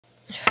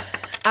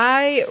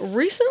I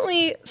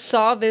recently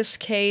saw this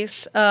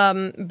case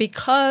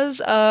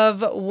because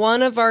of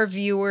one of our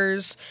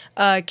viewers,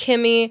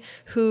 Kimmy,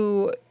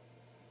 who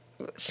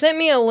sent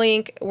me a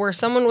link where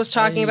someone was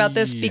talking about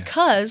this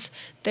because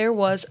there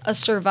was a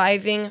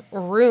surviving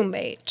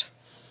roommate.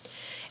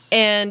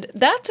 And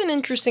that's an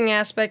interesting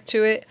aspect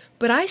to it,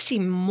 but I see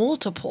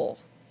multiple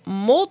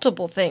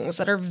things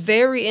that are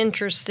very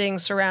interesting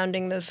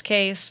surrounding this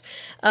case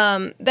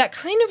that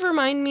kind of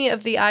remind me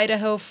of the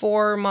Idaho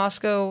 4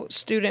 Moscow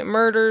student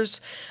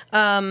murders,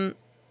 where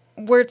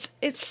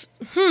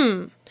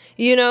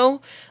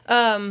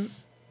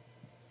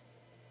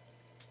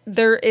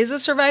there is a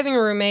surviving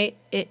roommate.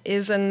 It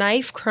is a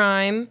knife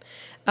crime,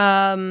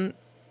 and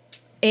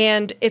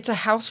it's a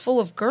house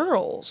full of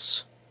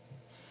girls.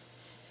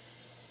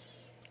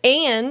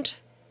 And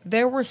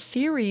there were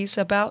theories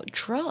about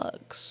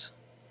drugs.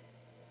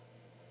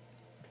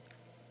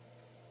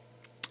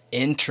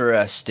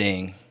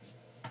 Interesting.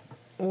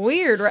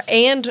 Weird, right?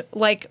 And,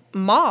 like,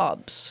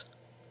 mobs.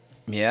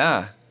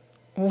 Yeah.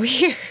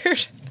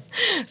 Weird.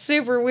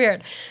 Super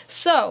weird.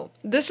 So,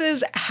 this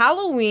is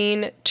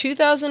Halloween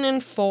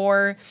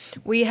 2004.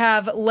 We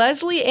have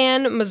Leslie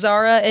Ann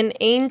Mazzara and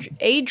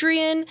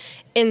Adriane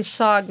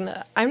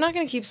Insogna. I'm not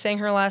going to keep saying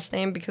her last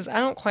name because I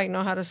don't quite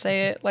know how to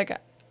say it. Like,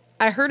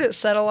 I heard it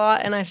said a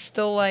lot and I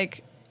still,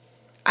 like,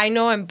 I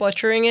know I'm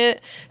butchering it.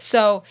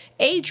 So,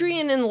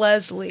 Adriane and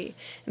Leslie,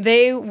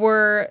 they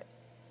were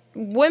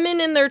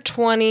women in their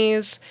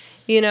 20s,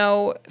 you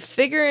know,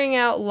 figuring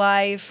out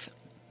life.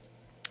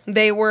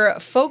 They were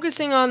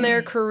focusing on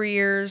their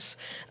careers,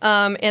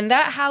 and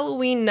that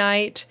Halloween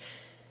night,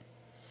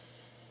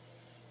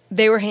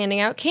 they were handing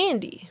out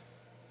candy.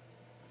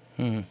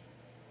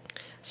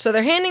 So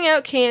they're handing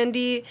out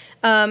candy.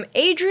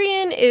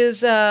 Adriane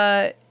is,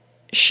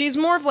 she's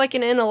more of like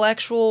an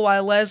intellectual,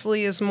 while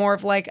Leslie is more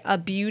of like a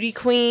beauty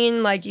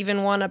queen, like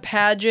even won a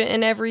pageant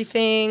and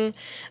everything.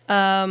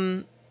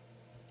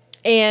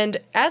 And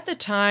at the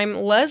time,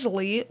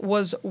 Leslie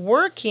was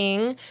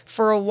working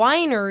for a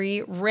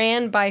winery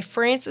ran by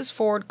Francis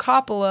Ford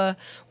Coppola,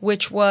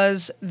 which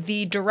was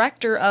the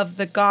director of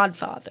The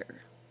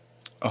Godfather.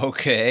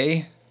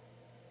 Okay.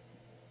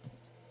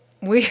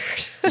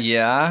 Weird.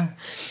 Yeah.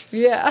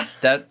 Yeah.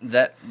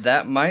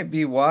 That might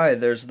be why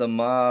there's the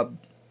mob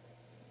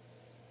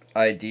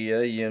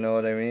idea, you know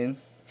what I mean?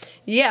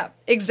 Yeah,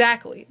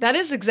 exactly. That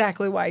is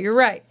exactly why. You're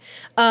right.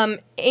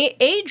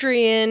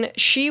 Adriane,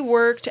 she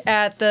worked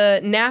at the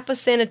Napa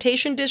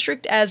Sanitation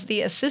District as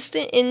the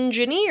assistant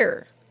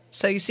engineer.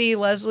 So you see,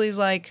 Leslie's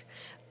like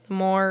the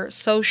more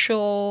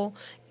social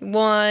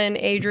one.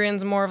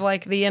 Adriane's more of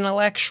like the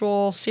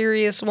intellectual,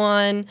 serious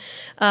one.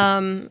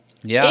 Yeah.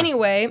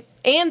 Anyway,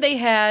 and they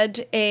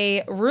had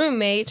a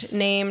roommate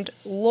named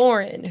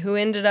Lauren, who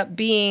ended up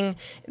being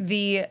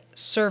the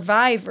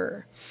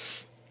survivor.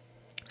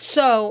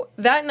 So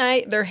that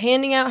night, they're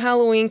handing out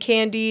Halloween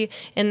candy,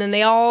 and then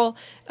they all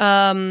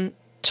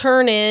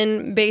turn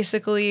in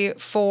basically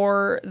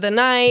for the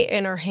night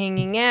and are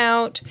hanging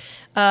out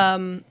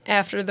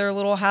after their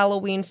little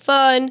Halloween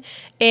fun.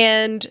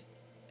 And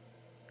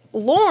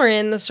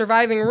Lauren, the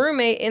surviving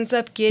roommate, ends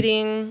up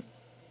getting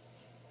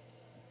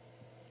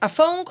a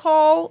phone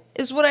call,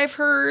 is what I've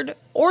heard,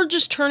 or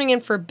just turning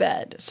in for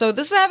bed. So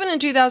this happened in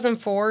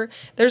 2004.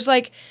 There's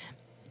like,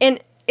 and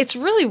it's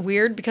really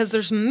weird because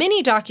there's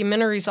many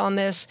documentaries on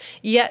this,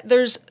 yet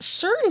there's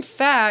certain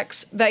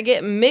facts that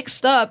get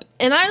mixed up,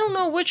 and I don't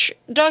know which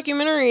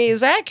documentary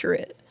is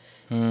accurate.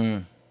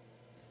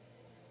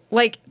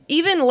 Like,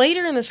 even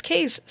later in this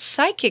case,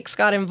 psychics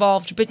got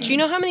involved, but do you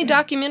know how many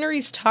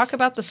documentaries talk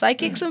about the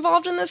psychics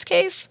involved in this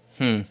case?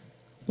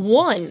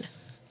 One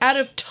out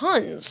of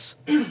tons.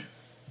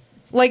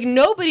 Like,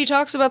 nobody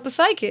talks about the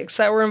psychics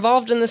that were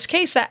involved in this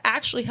case that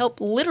actually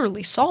helped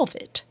literally solve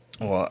it.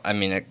 Well, I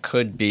mean, it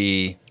could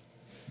be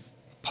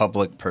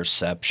public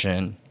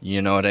perception.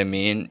 You know what I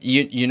mean?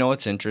 You know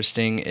what's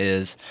interesting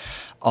is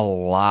a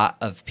lot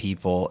of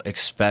people,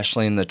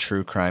 especially in the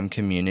true crime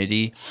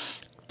community,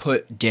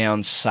 put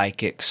down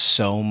psychics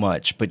so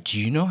much. But do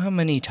you know how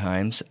many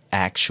times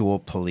actual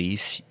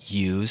police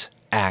use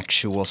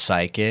actual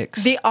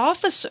psychics?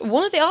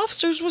 One of the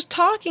officers was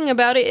talking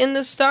about it in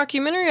this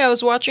documentary I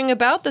was watching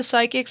about the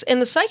psychics,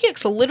 and the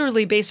psychics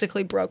literally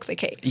basically broke the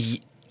case.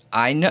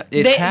 I know.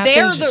 It's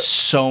happened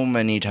so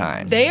many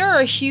times. They are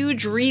a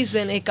huge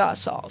reason it got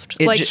solved.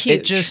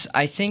 Huge.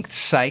 I think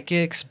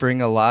psychics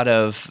bring a lot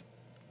of,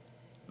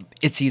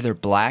 it's either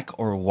black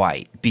or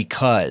white,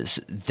 because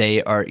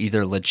they are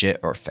either legit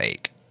or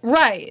fake.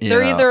 Right.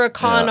 They're either a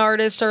con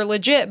artist or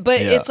legit,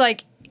 but it's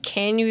like,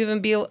 can you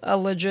even be a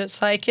legit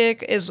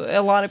psychic is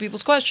a lot of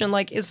people's question.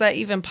 Like, is that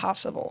even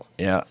possible?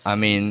 Yeah. I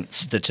mean,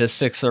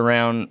 statistics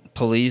around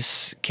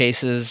police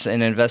cases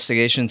and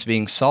investigations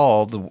being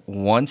solved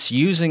once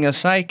using a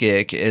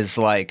psychic is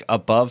like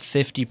above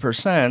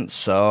 50%.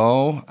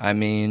 So, I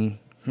mean,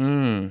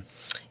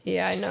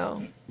 Yeah, I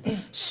know.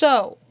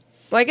 So,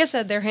 like I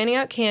said, they're handing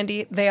out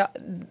candy.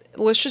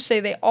 Let's just say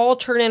they all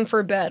turn in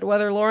for bed,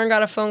 whether Lauren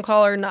got a phone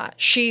call or not.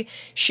 She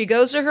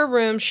goes to her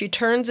room, she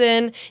turns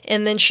in,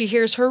 and then she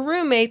hears her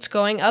roommates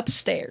going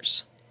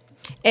upstairs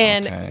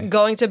and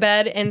going to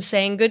bed and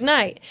saying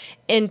goodnight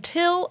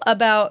until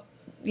about,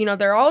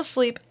 they're all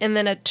asleep. And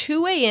then at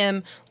 2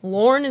 a.m.,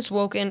 Lauren is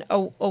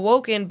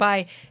awoken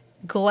by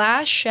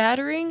glass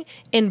shattering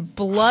and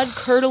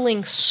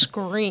blood-curdling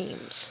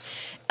screams.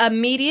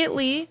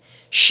 Immediately,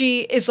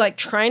 she is like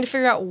trying to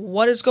figure out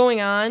what is going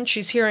on.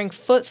 She's hearing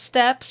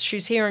footsteps.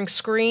 She's hearing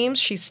screams.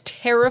 She's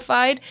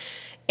terrified.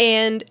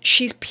 And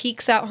she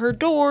peeks out her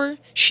door.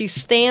 She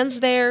stands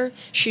there.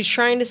 She's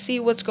trying to see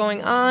what's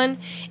going on.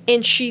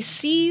 And she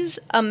sees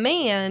a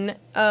man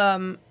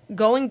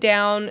going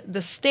down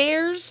the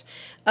stairs.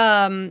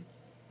 And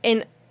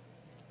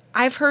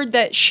I've heard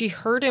that she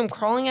heard him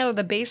crawling out of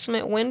the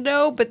basement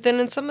window, but then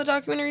in some of the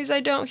documentaries I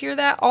don't hear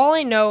that. All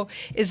I know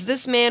is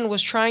this man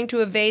was trying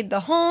to evade the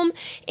home,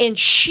 and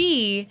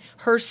she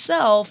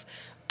herself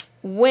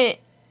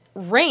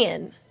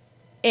ran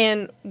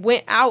and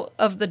went out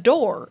of the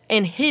door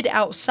and hid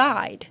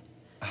outside.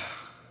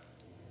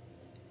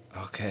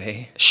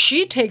 Okay.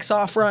 She takes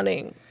off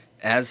running.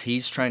 As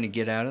he's trying to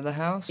get out of the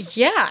house?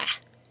 Yeah.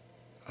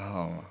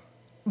 Oh.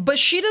 But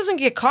she doesn't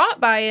get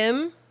caught by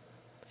him.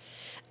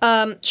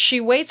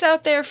 She waits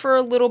out there for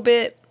a little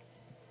bit,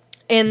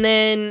 and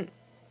then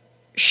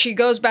she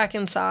goes back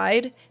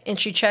inside, and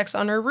she checks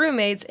on her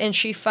roommates, and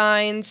she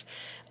finds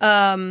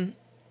one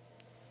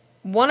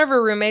of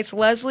her roommates,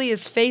 Leslie,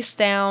 is face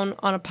down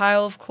on a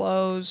pile of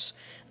clothes.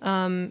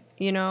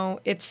 She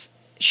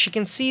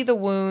can see the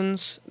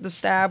wounds, the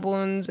stab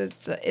wounds.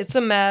 It's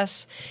a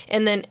mess.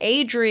 And then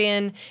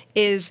Adriane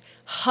is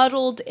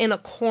huddled in a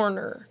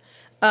corner,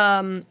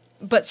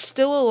 but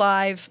still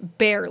alive,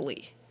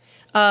 barely.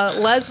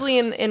 Leslie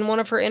in one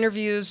of her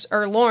interviews,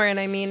 or Lauren,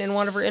 in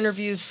one of her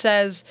interviews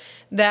says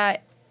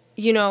that,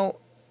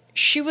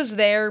 she was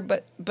there,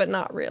 but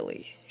not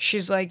really.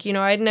 She's like,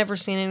 I'd never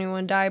seen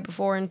anyone die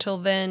before until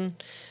then.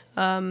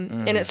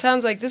 And it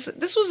sounds like this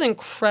was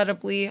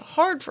incredibly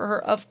hard for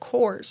her, of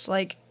course,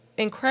 like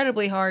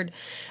incredibly hard.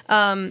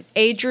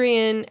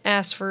 Adriane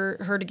asks for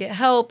her to get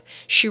help.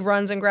 She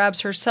runs and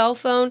grabs her cell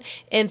phone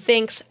and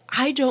thinks,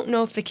 I don't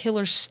know if the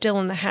killer's still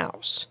in the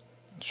house.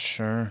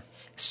 Sure.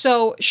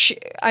 So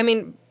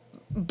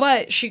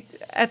but she,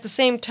 at the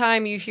same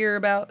time, you hear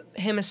about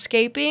him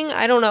escaping.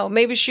 I don't know.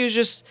 Maybe she was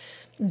just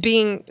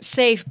being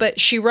safe, but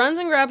she runs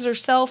and grabs her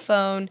cell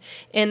phone,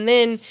 and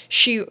then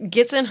she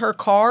gets in her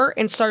car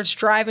and starts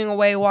driving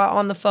away while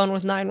on the phone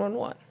with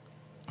 911.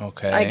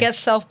 Okay. So I guess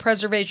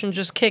self-preservation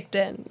just kicked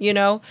in,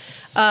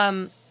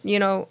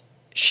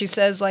 she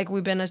says, like,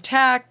 we've been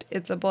attacked,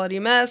 it's a bloody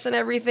mess and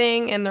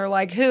everything, and they're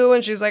like, who?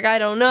 And she's like, I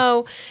don't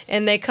know.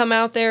 And they come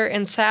out there,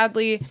 and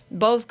sadly,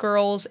 both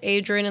girls,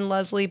 Adriane and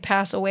Leslie,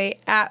 pass away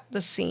at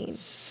the scene.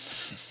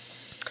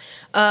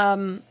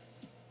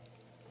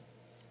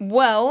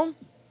 Well,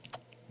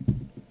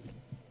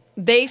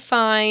 they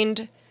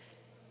find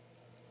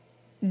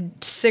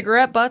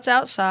cigarette butts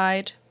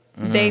outside.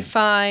 They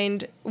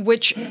find,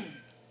 which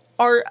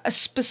are a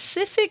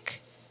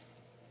specific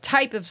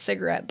type of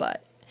cigarette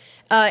butt.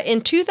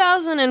 In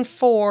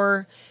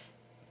 2004,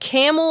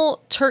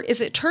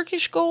 is it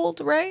Turkish gold,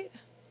 right?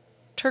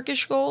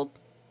 Turkish gold?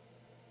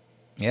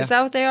 Yeah. Is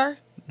that what they are?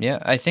 Yeah,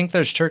 I think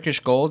there's Turkish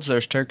golds,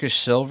 there's Turkish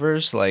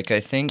silvers,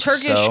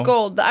 Turkish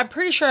gold. I'm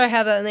pretty sure I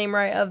have that name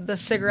right of the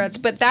cigarettes,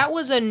 but that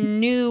was a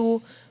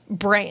new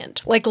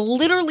brand. Like,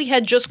 literally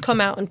had just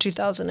come out in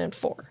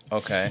 2004.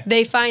 Okay.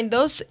 They find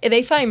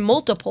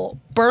multiple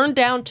burned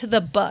down to the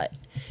butt,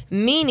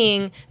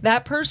 meaning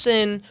that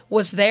person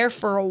was there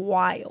for a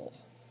while.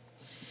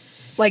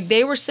 Like,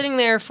 they were sitting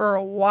there for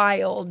a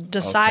while,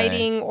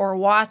 deciding or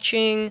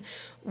watching,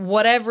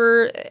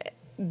 whatever.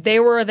 They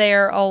were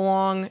there a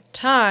long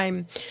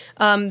time.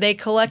 They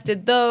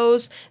collected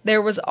those.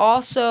 There was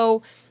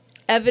also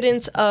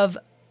evidence of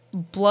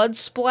blood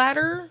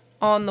splatter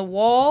on the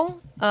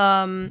wall.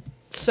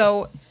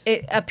 So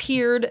it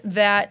appeared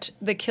that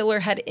the killer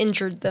had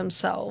injured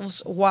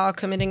themselves while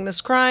committing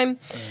this crime.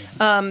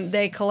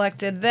 They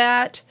collected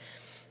that.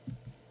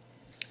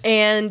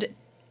 And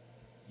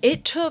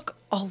it took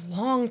a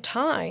long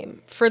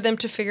time for them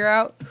to figure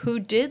out who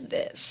did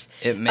this.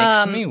 It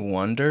makes me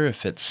wonder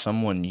if it's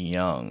someone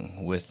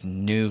young with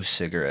new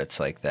cigarettes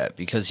like that.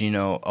 Because, a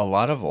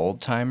lot of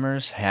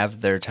old-timers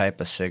have their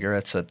type of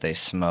cigarettes that they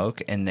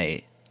smoke, and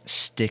they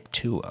stick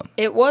to them.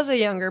 It was a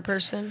younger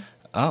person.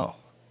 Oh,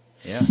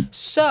 yeah.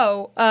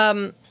 So,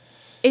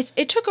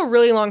 it took a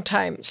really long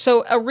time.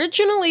 So,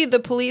 originally, the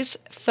police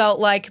felt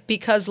like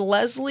because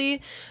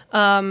Leslie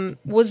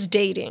was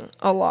dating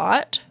a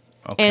lot...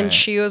 Okay. And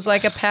she was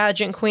like a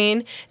pageant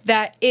queen,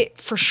 that it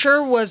for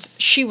sure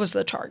she was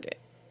the target.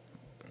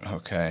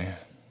 Okay.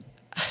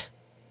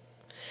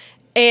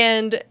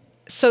 And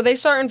so they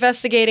start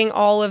investigating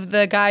all of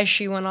the guys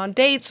she went on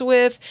dates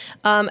with.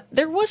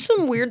 There was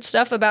some weird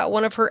stuff about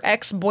one of her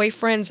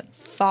ex-boyfriend's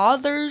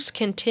fathers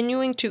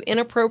continuing to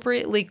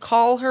inappropriately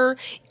call her,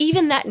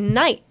 even that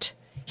night.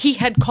 He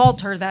had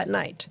called her that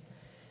night.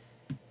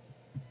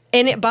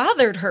 And it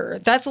bothered her.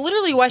 That's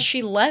literally why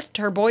she left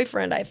her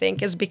boyfriend, I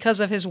think, is because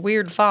of his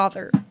weird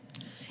father.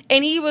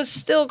 And he was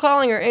still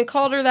calling her and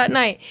called her that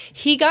night.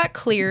 He got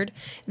cleared.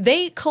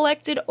 They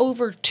collected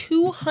over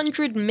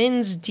 200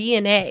 men's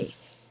DNA.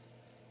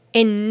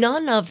 And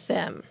none of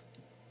them,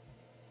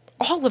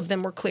 all of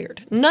them were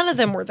cleared. None of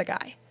them were the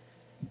guy.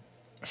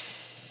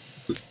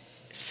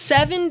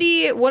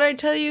 70, what did I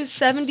tell you?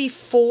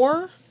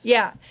 74?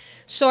 Yeah.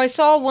 So I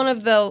saw one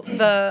of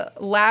the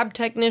lab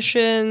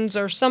technicians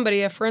or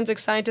somebody, a forensic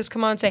scientist,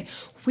 come on and say,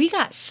 we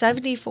got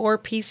 74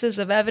 pieces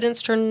of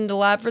evidence turned into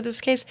lab for this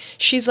case.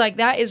 She's like,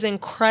 that is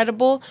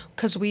incredible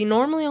because we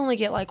normally only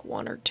get like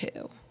 1 or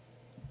 2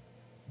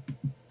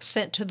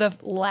 sent to the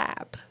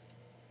lab.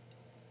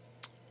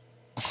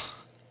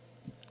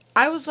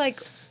 I was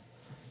like,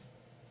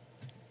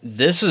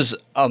 this is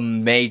a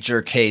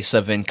major case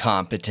of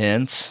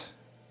incompetence.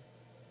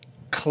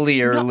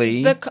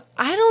 Clearly. No,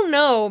 I don't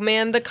know,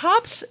 man. The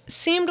cops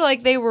seemed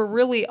like they were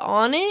really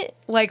on it,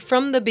 like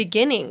from the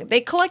beginning. They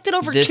collected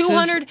over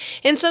 200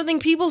 and something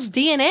people's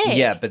DNA.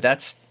 Yeah, but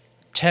that's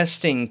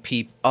testing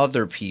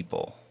other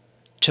people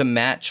to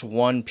match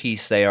one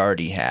piece they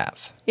already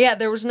have. Yeah,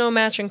 there was no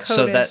match in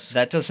CODIS. So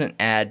that doesn't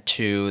add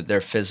to their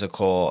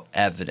physical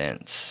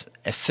evidence.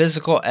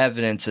 Physical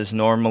evidence is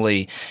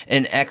normally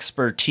an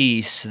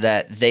expertise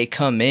that they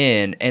come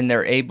in and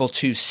they're able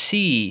to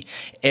see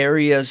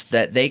areas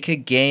that they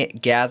could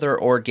gather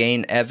or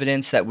gain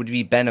evidence that would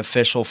be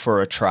beneficial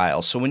for a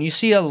trial. So when you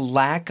see a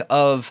lack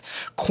of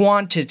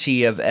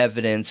quantity of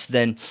evidence,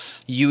 then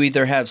you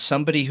either have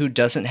somebody who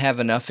doesn't have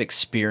enough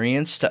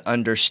experience to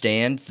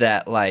understand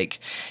that, like,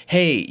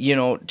 hey, you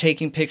know,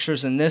 taking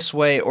pictures in this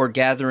way or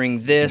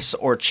gathering this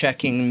or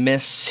checking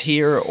miss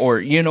here, or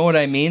you know what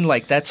I mean?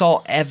 Like, that's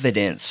all evidence.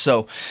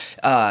 So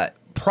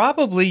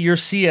probably your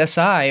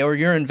CSI or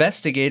your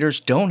investigators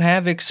don't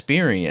have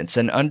experience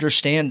and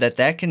understand that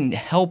that can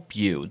help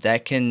you.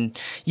 That can,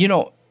 you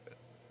know,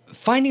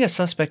 finding a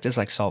suspect is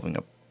like solving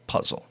a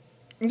puzzle.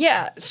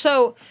 Yeah,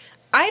 so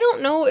I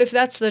don't know if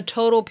that's the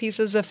total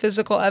pieces of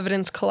physical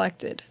evidence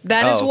collected.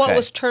 That is what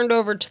was turned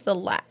over to the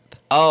lab.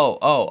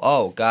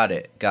 Oh, got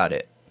it.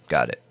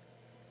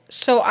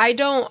 So I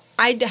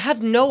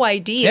have no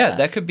idea. Yeah,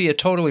 that could be a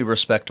totally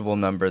respectable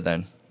number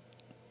then.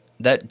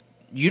 That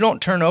you don't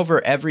turn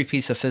over every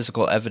piece of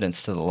physical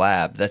evidence to the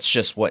lab. That's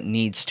just what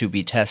needs to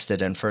be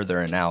tested in further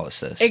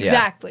analysis.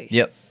 Exactly.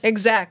 Yeah. Yep.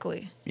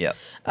 Exactly. Yep.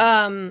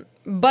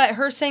 But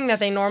her saying that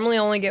they normally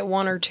only get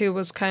 1 or 2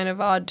 was kind of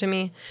odd to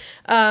me.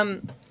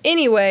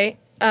 Anyway,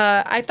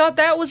 I thought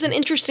that was an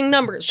interesting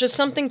number. It's just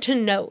something to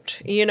note,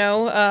 you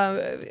know,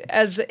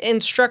 as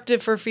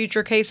instructive for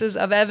future cases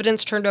of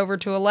evidence turned over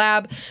to a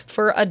lab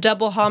for a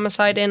double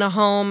homicide in a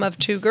home of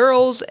 2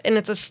 girls, and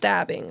it's a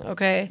stabbing,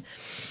 okay?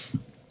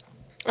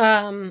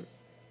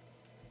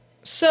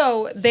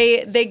 So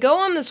they go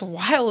on this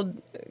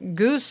wild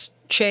goose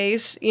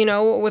chase, you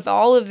know, with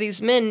all of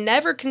these men,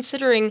 never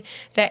considering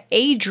that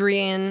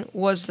Adriane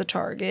was the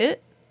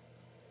target.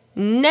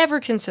 Never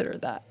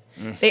considered that.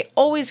 They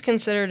always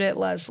considered it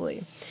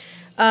Leslie.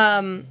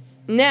 Now,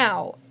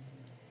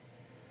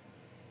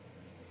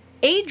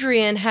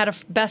 Adriane had a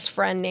best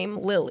friend named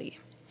Lily.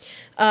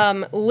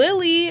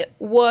 Lily,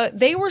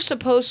 they were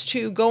supposed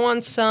to go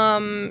on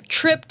some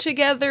trip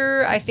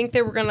together. I think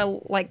they were going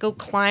to, like, go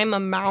climb a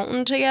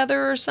mountain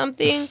together or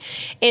something.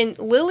 And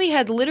Lily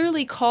had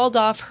literally called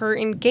off her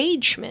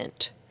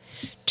engagement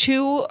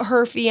to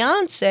her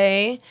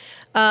fiancé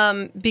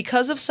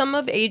because of some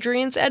of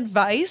Adriane's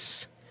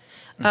advice,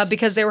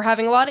 because they were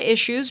having a lot of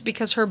issues,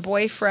 because her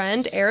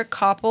boyfriend, Eric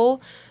Coppola,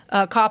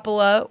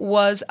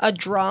 was a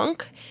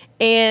drunk.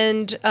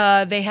 And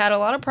they had a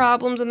lot of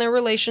problems in their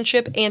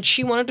relationship, and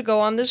she wanted to go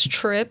on this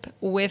trip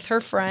with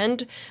her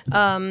friend,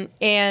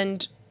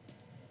 and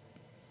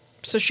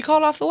so she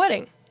called off the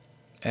wedding.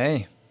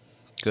 Hey,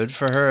 good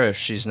for her if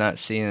she's not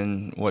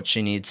seeing what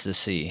she needs to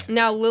see.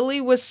 Now,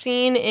 Lily was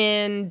seen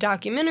in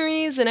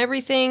documentaries and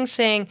everything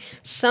saying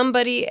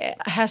somebody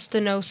has to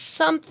know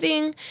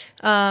something.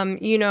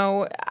 You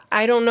know,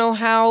 I don't know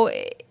how,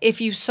 if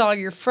you saw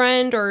your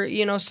friend or,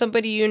 you know,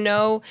 somebody you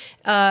know,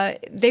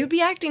 they would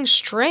be acting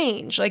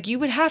strange. Like, you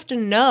would have to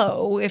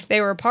know if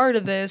they were part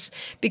of this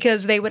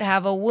because they would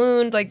have a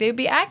wound. Like, they would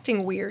be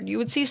acting weird. You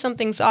would see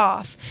something's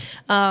off.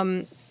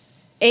 And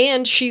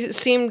she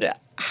seemed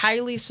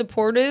highly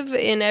supportive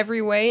in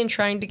every way in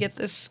trying to get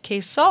this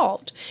case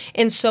solved.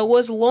 And so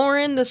was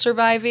Lauren, the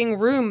surviving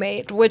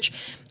roommate, which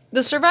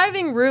the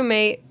surviving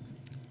roommate,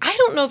 I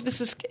don't know if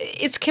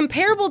it's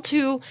comparable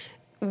to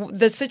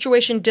the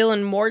situation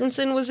Dylan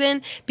Mortensen was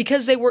in,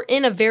 because they were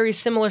in a very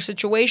similar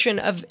situation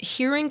of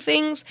hearing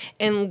things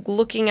and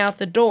looking out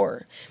the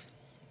door.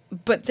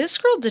 But this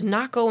girl did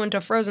not go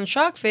into frozen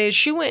shock phase.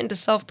 She went into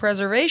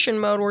self-preservation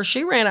mode where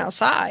she ran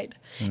outside.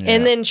 Yeah.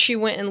 And then she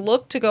went and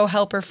looked to go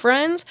help her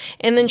friends.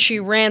 And then she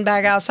ran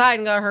back outside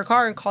and got her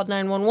car and called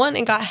 911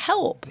 and got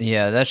help.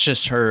 Yeah, that's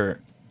just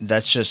her,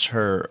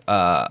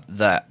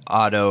 the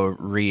auto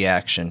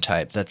reaction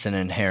type. That's an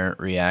inherent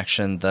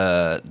reaction.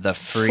 The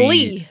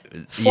flee,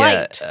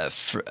 flight.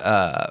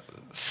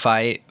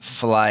 Fight,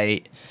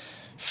 flight,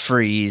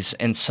 freeze,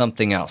 and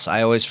something else.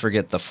 I always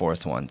forget the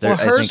fourth one. Well, I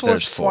hers think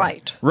was there's 4.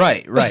 flight.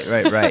 Right.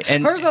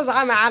 And hers was,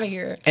 I'm out of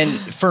here.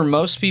 And for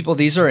most people,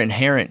 these are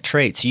inherent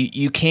traits.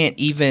 You can't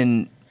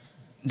even...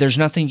 There's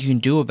nothing you can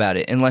do about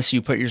it unless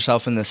you put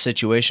yourself in the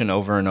situation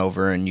over and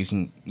over,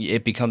 and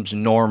it becomes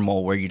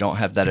normal where you don't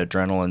have that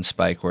adrenaline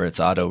spike where it's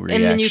auto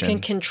reaction. And then you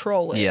can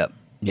control it. Yep.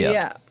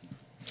 Yeah.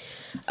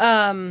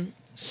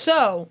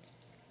 So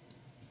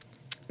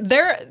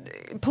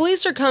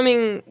police are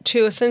coming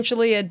to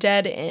essentially a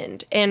dead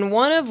end, and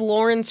one of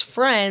Lauren's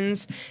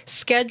friends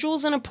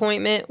schedules an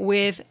appointment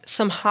with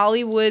some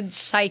Hollywood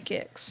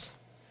psychics.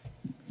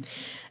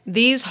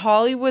 These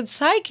Hollywood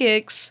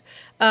psychics,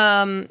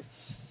 end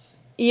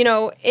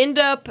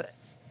up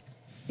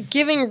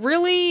giving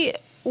really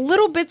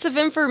little bits of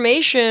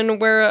information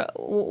where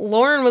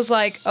Lauren was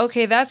like,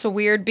 okay, that's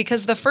weird,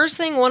 because the first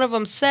thing one of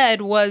them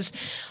said was,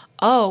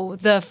 oh,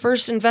 the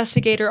first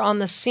investigator on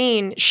the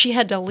scene, she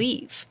had to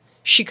leave.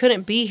 She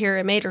couldn't be here.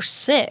 It made her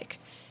sick.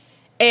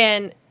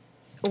 And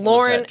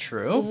Lauren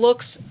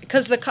looks,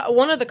 because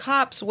one of the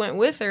cops went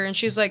with her, and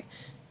she's like,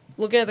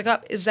 looking at the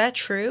cop, is that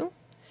true?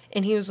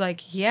 And he was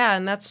like, yeah,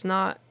 and that's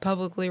not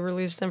publicly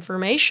released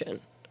information.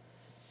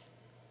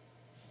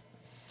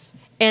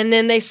 And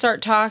then they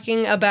start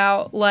talking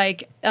about,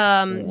 like, do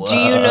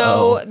you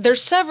know,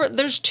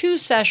 there's 2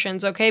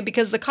 sessions, okay?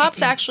 Because the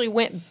cops actually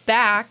went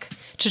back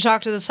to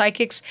talk to the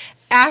psychics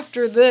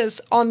after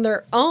this on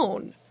their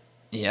own.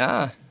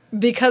 Yeah.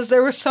 Because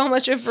there was so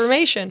much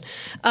information.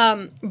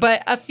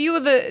 But a few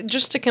of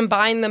just to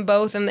combine them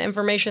both and the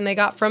information they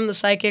got from the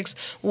psychics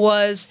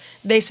was,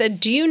 they said,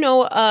 do you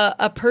know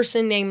a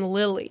person named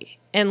Lily?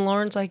 And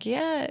Lauren's like,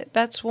 yeah,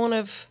 it's one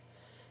of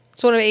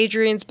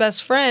Adriane's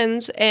best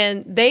friends,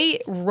 and they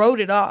wrote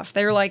it off.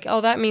 They were like,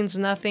 oh, that means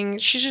nothing.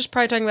 She's just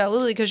probably talking about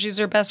Lily because she's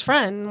her best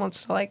friend and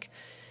wants to, like,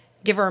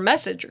 give her a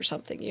message or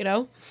something, you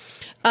know?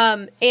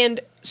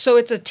 And so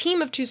it's a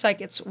team of 2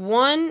 psychics.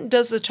 One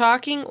does the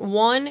talking,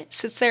 one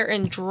sits there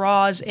and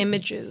draws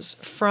images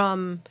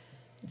from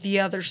the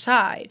other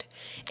side.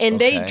 And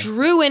they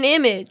drew an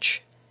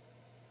image.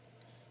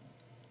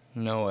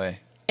 No way.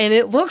 And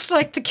it looks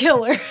like the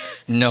killer.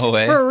 No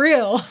way. For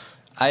real.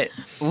 I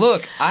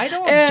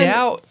don't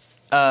doubt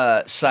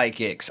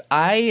psychics.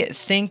 I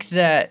think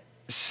that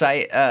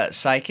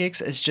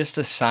psychics is just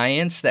a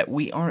science that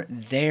we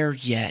aren't there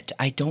yet.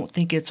 I don't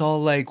think it's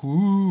all like,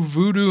 woo,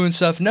 voodoo and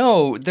stuff.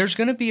 No, there's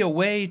going to be a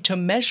way to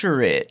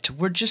measure it.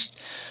 We're just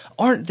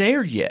aren't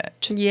there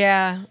yet.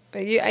 Yeah.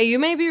 You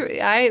may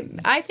be...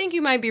 I think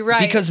you might be right.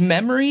 Because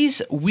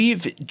memories,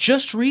 we've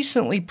just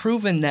recently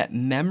proven that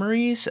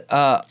memories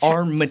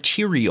are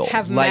material.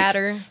 Have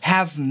matter.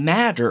 Have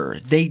matter.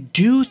 They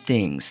do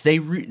things. They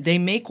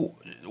make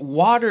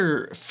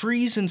water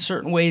freeze in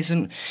certain ways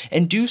and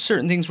do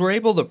certain things. We're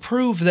able to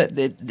prove that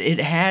it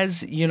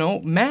has,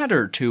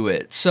 matter to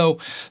it. So,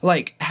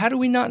 like, how do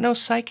we not know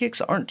psychics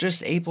aren't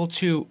just able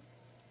to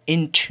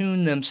in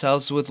tune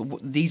themselves with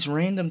these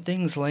random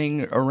things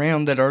laying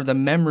around that are the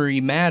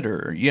memory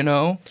matter, I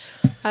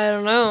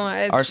don't know.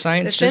 Our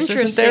science just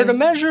isn't there to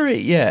measure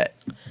it yet.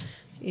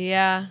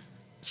 Yeah.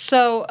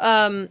 So,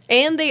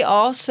 and they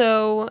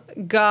also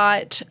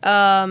got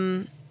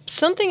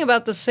something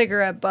about the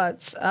cigarette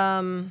butts.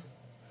 Gosh,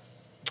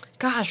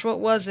 what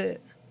was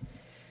it?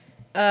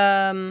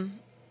 It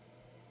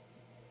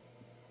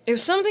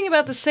was something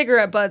about the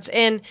cigarette butts,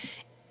 and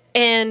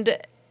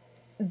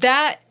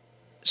that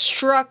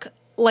struck,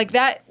 like,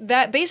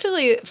 that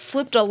basically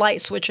flipped a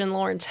light switch in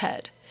Lauren's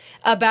head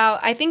about,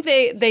 I think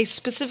they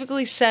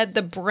specifically said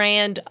the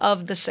brand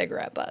of the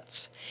cigarette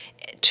butts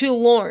to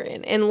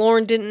Lauren, and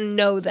Lauren didn't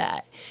know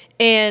that.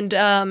 And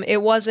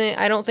it wasn't,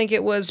 I don't think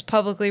it was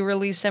publicly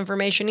released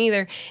information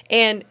either.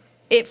 And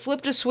it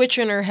flipped a switch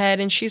in her head,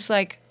 and she's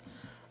like,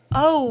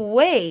 oh,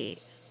 wait,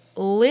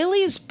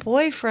 Lily's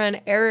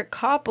boyfriend, Eric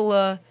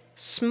Coppola,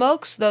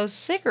 smokes those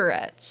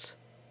cigarettes.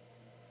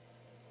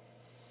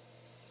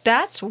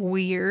 That's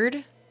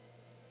weird,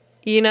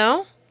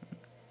 And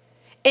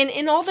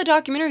in all the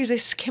documentaries, they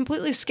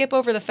completely skip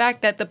over the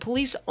fact that the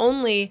police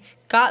only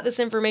got this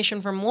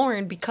information from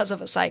Lauren because of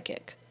a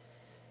psychic.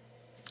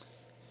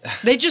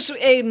 They just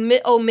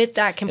omit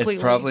that completely.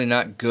 It's probably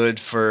not good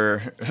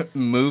for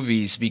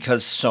movies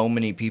because so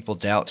many people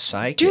doubt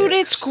psychics. Dude,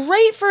 it's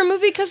great for a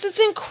movie because it's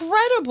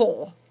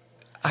incredible.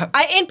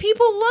 And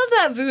people love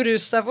that voodoo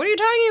stuff. What are you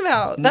talking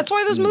about? That's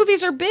why those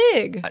movies are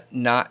big.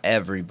 Not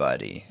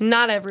everybody.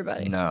 Not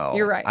everybody. No.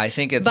 You're right. I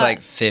think it's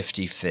like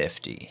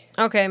 50-50.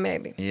 Okay,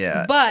 maybe.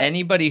 Yeah. But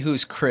anybody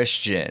who's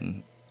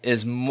Christian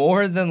is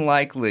more than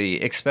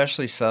likely,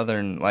 especially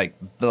Southern, like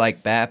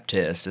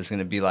Baptist, is going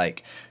to be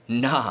like,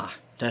 nah,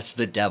 that's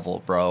the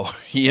devil, bro.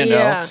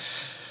 Yeah.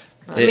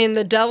 I mean,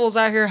 the devil's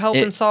out here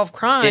helping solve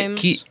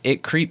crimes.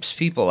 It creeps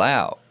people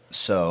out,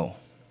 so...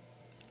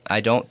 I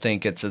don't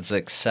think it's as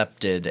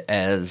accepted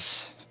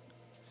as...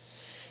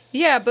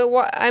 Yeah, but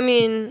I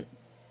mean...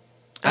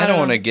 I don't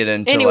want to get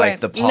into like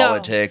the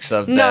politics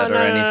of that or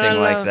anything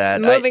like that.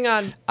 Moving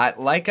on.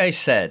 Like I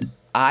said,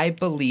 I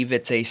believe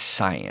it's a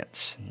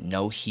science.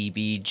 No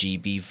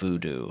heebie-jeebie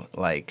voodoo.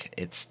 Like,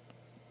 it's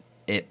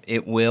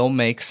it will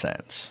make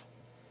sense.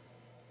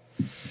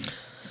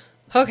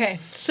 Okay,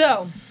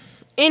 so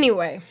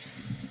anyway,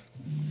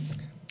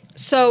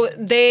 so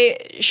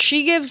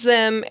she gives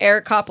them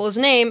Eric Coppola's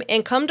name,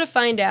 and come to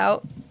find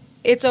out,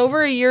 it's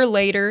over a year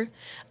later,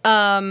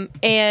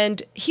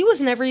 and he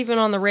was never even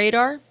on the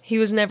radar. He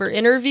was never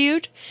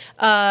interviewed.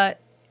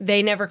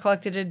 They never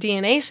collected a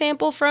DNA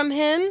sample from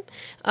him.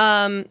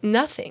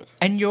 Nothing.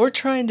 And you're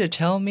trying to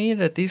tell me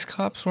that these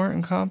cops weren't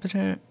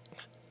incompetent?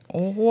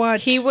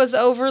 What? He was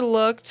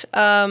overlooked.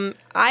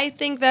 I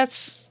think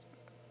that's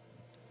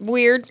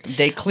weird.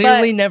 They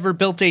clearly never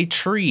built a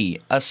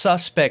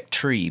suspect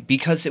tree,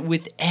 because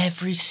with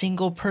every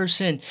single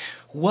person,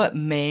 what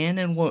man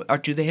and what, or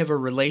do they have a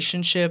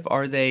relationship?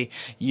 Are they,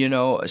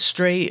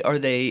 straight? Are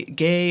they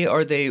gay?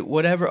 Are they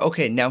whatever?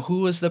 Okay, now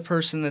who was the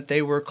person that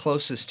they were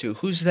closest to?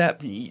 Who's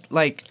that?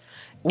 Like,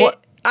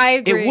 what? I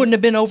agree. It wouldn't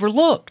have been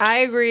overlooked. I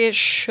agree. It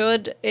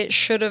should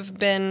have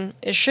been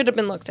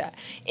looked at.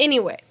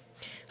 Anyway,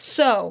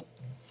 so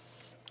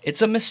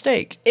it's a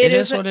mistake. It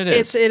is what it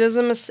is. It is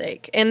a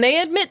mistake, and they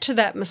admit to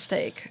that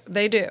mistake.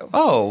 They do.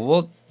 Oh,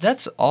 well,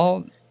 that's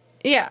all.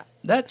 Yeah.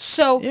 That's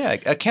so. Yeah,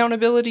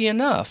 accountability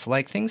enough.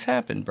 Like, things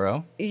happen,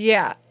 bro.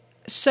 Yeah.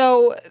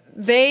 So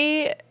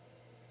they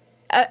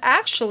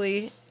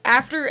actually,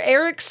 after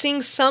Eric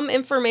seeing some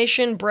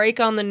information break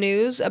on the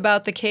news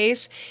about the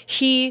case,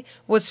 he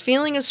was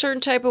feeling a certain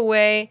type of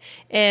way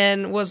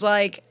and was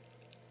like,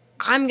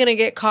 I'm gonna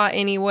get caught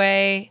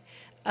anyway.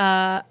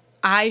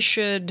 I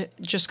should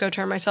just go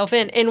turn myself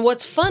in. And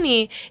what's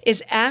funny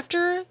is,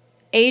 after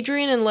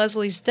Adriane and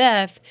Leslie's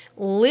death,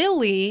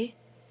 Lily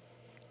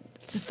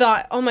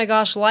thought, oh my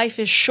gosh, life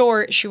is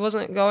short. She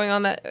wasn't going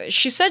on that.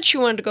 She said she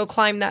wanted to go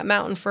climb that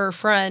mountain for her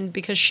friend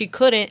because she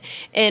couldn't.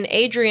 And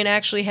Adriane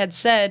actually had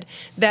said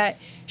that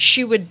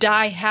she would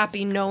die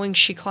happy knowing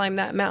she climbed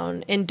that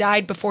mountain, and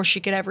died before she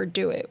could ever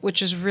do it,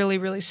 which is really,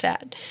 really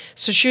sad.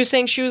 So she was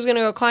saying she was going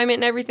to go climb it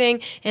and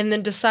everything, and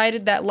then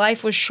decided that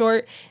life was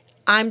short.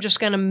 I'm just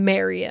going to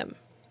marry him.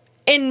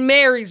 And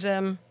marries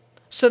him.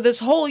 So this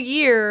whole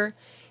year,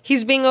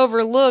 he's being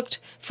overlooked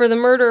for the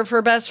murder of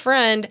her best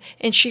friend,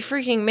 and she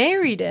freaking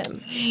married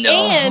him.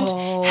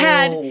 No.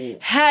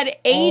 And had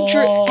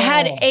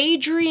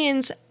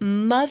Adriane's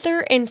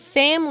mother and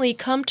family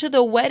come to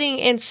the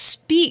wedding and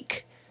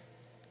speak.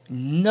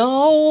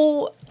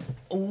 No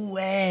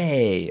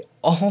way.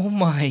 Oh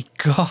my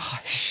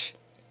gosh.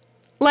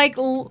 Like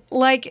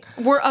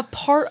we're a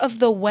part of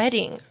the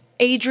wedding.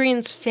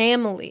 Adriane's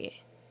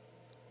family.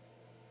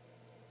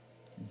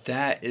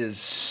 That is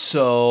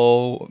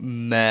so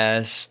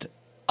messed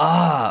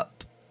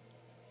up.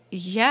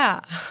 Yeah.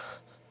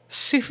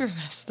 Super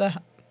messed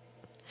up.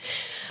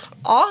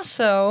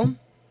 Also,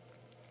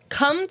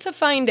 come to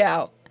find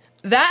out,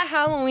 that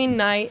Halloween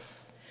night,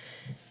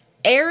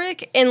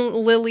 Eric and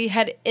Lily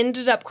had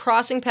ended up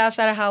crossing paths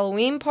at a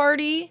Halloween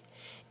party,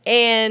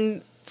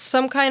 and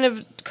some kind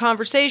of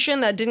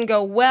conversation that didn't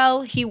go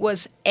well. He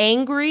was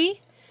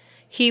angry.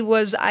 He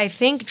was, I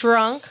think,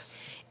 drunk,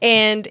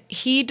 and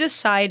he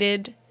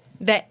decided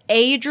that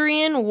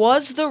Adriane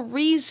was the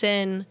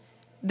reason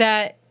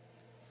that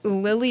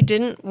Lily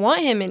didn't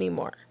want him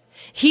anymore.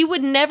 He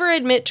would never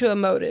admit to a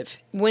motive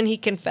when he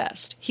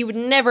confessed. He would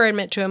never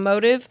admit to a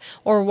motive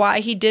or why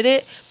he did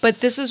it,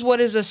 but this is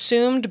what is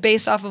assumed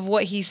based off of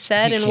what he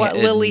said and what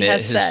Lily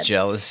has said. His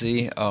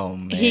jealousy? Oh,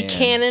 man. He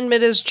can't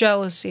admit his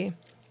jealousy.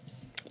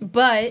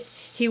 But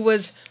he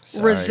was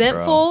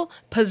resentful,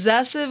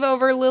 possessive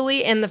over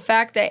Lily, and the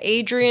fact that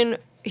Adriane,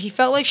 he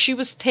felt like she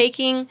was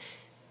taking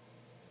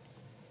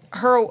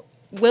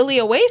Lily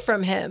away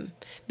from him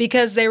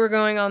because they were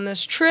going on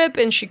this trip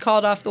and she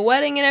called off the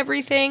wedding and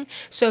everything.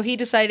 So he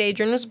decided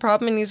Adriane was a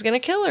problem and he's going to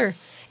kill her.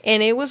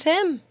 And it was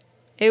him.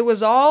 It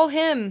was all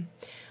him.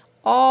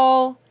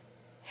 All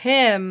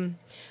him.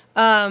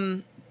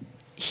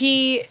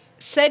 He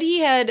said he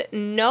had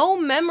no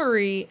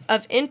memory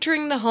of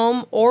entering the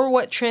home or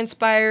what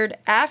transpired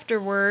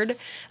afterward.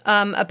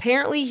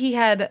 Apparently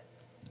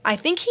I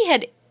think he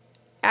had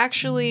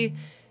actually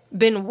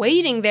been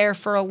waiting there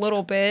for a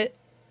little bit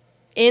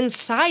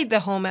inside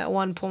the home at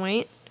one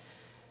point,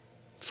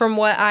 from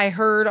what I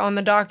heard on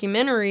the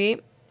documentary.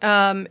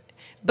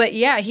 But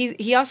yeah,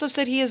 he also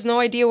said he has no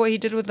idea what he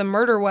did with the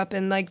murder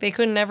weapon. Like, they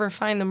could never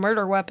find the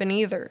murder weapon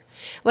either.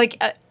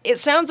 Like, it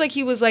sounds like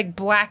he was, like,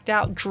 blacked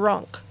out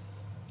drunk.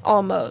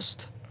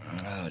 Almost.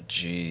 Oh,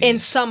 geez. In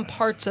some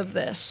parts of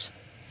this.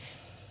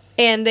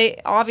 And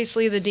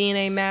obviously the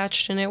DNA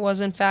matched, and it was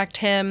in fact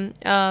him.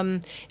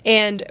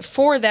 And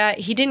for that,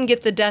 he didn't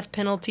get the death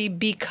penalty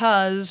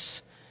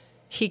because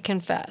he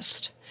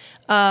confessed.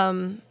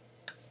 And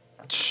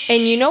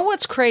you know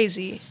what's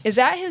crazy? Is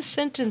at his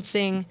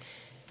sentencing,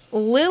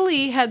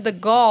 Lily had the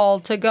gall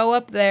to go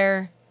up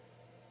there,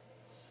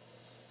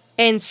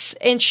 and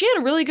she had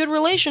a really good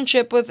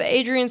relationship with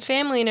Adriane's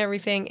family and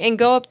everything, and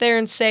go up there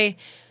and say,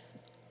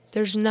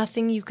 there's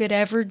nothing you could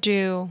ever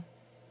do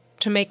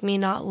to make me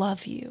not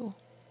love you.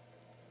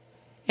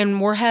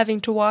 And we're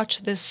having to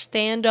watch this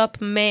stand-up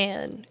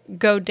man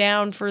go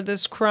down for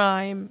this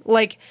crime.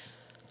 Like...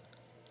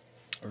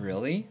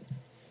 Really?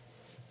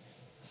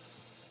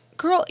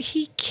 girl,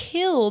 he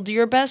killed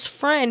your best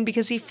friend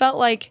because he felt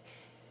like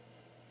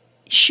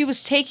she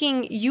was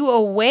taking you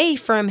away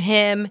from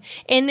him,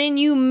 and then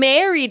you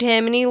married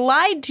him, and he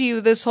lied to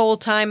you this whole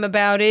time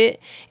about it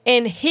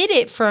and hid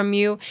it from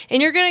you,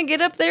 and you're going to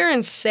get up there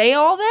and say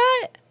all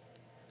that?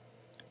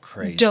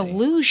 Crazy.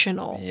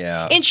 Delusional.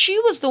 Yeah. And she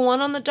was the one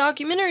on the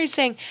documentary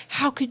saying,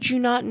 how could you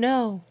not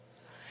know?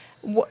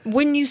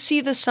 When you see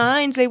the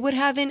signs, they would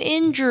have an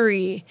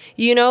injury.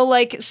 You know,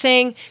 like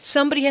saying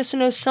somebody has to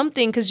know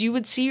something because you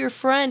would see your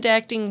friend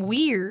acting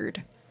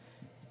weird.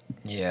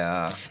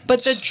 Yeah.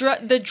 But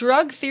the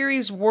drug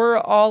theories were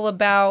all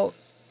about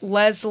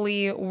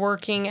Leslie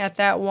working at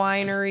that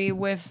winery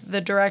with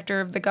the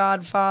director of The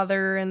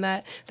Godfather, and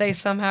that they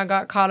somehow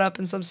got caught up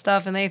in some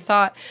stuff, and they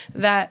thought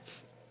that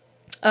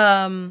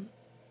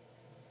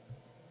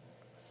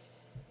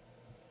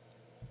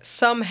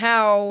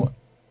somehow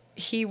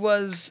he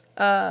was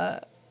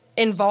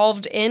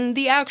involved in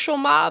the actual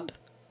mob,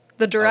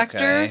 the director.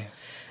 Okay.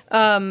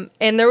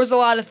 And there was a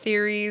lot of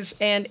theories,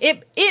 and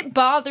it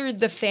bothered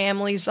the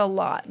families a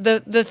lot.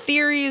 The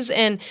theories,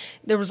 and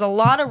there was a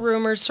lot of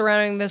rumors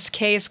surrounding this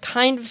case,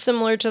 kind of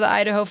similar to the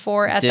Idaho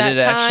 4 at that time. Did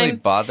it actually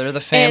bother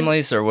the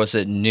families, or was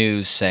it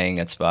news saying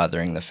it's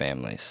bothering the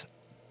families?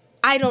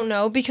 I don't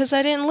know, because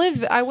I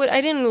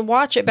didn't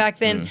watch it back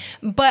then,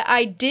 but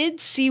I did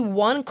see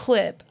one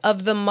clip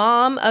of the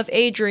mom of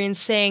Adriane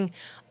saying,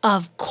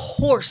 of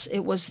course it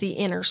was the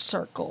inner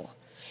circle.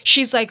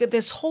 She's like,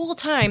 this whole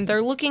time,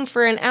 they're looking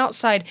for an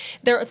outside.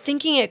 They're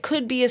thinking it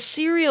could be a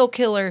serial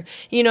killer.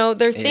 You know,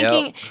 they're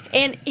thinking,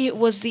 and it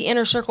was the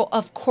inner circle.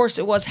 Of course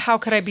it was. How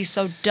could I be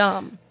so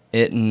dumb?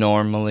 It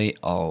normally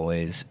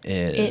always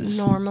is. It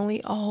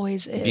normally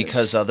always is.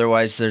 Because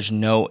otherwise there's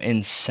no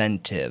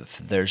incentive.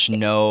 There's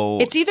no...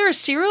 It's either a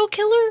serial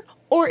killer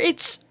or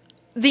it's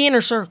the inner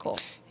circle.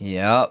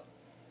 Yep.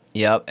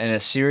 Yep. And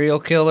a serial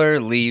killer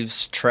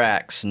leaves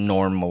tracks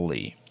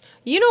normally.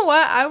 You know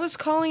what? I was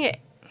calling it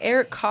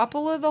Eric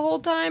Coppola the whole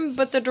time,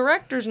 but the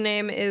director's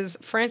name is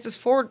Francis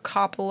Ford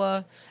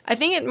Coppola. I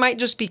think it might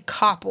just be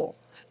Koppel.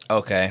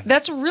 Okay.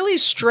 That's a really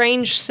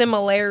strange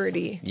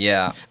similarity.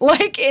 Yeah.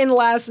 Like in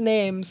last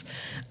names.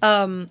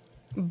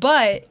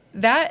 But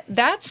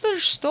that's their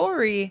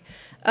story.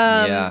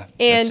 Yeah,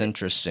 and that's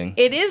interesting.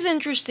 It is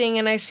interesting,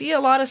 and I see a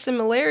lot of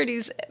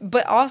similarities,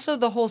 but also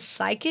the whole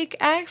psychic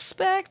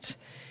aspect.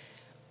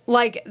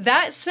 Like,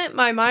 that sent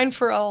my mind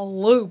for a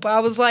loop. I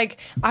was like,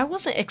 I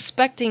wasn't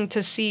expecting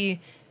to see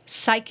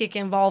psychic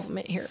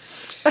involvement here.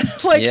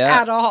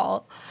 At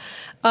all.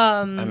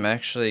 I'm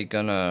actually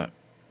gonna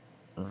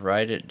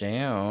write it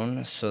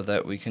down so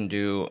that we can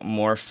do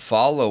more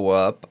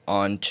follow-up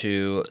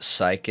onto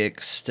psychic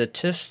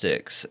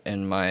statistics,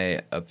 in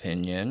my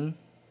opinion.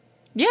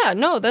 Yeah,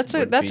 no, that's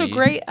a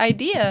great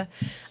idea.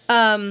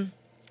 A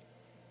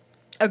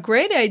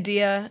great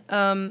idea.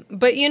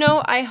 But, you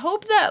know, I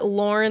hope that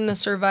Lauren, the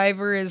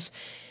survivor, is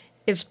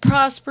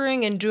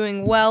prospering and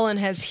doing well and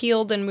has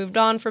healed and moved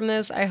on from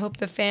this. I hope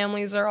the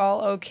families are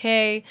all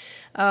okay.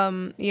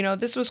 You know,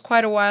 this was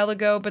quite a while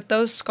ago, but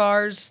those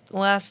scars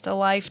last a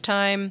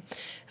lifetime.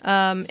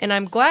 And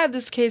I'm glad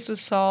this case was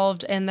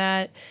solved and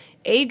that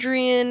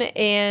Adriane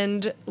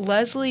and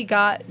Leslie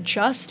got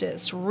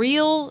justice,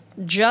 real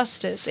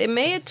justice. It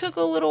may have took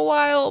a little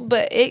while,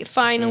 but it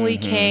finally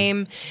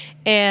came,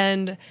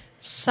 and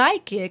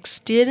psychics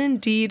did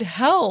indeed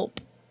help.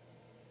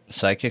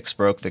 Psychics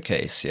broke the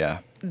case,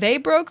 yeah. They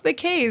broke the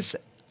case,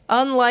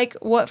 unlike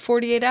what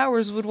 48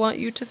 Hours would want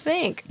you to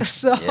think.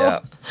 So,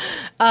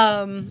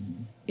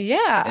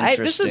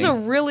 this is a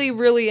really,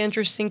 really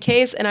interesting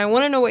case, and I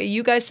want to know what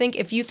you guys think.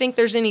 If you think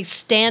there's any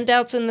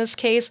standouts in this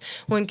case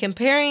when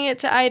comparing it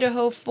to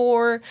Idaho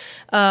 4,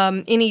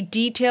 any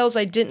details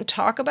I didn't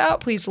talk about,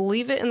 please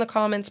leave it in the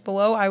comments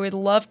below. I would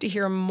love to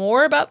hear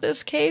more about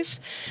this case,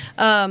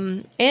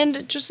 and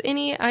just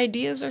any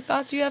ideas or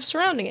thoughts you have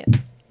surrounding it.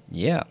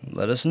 Yeah,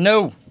 let us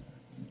know.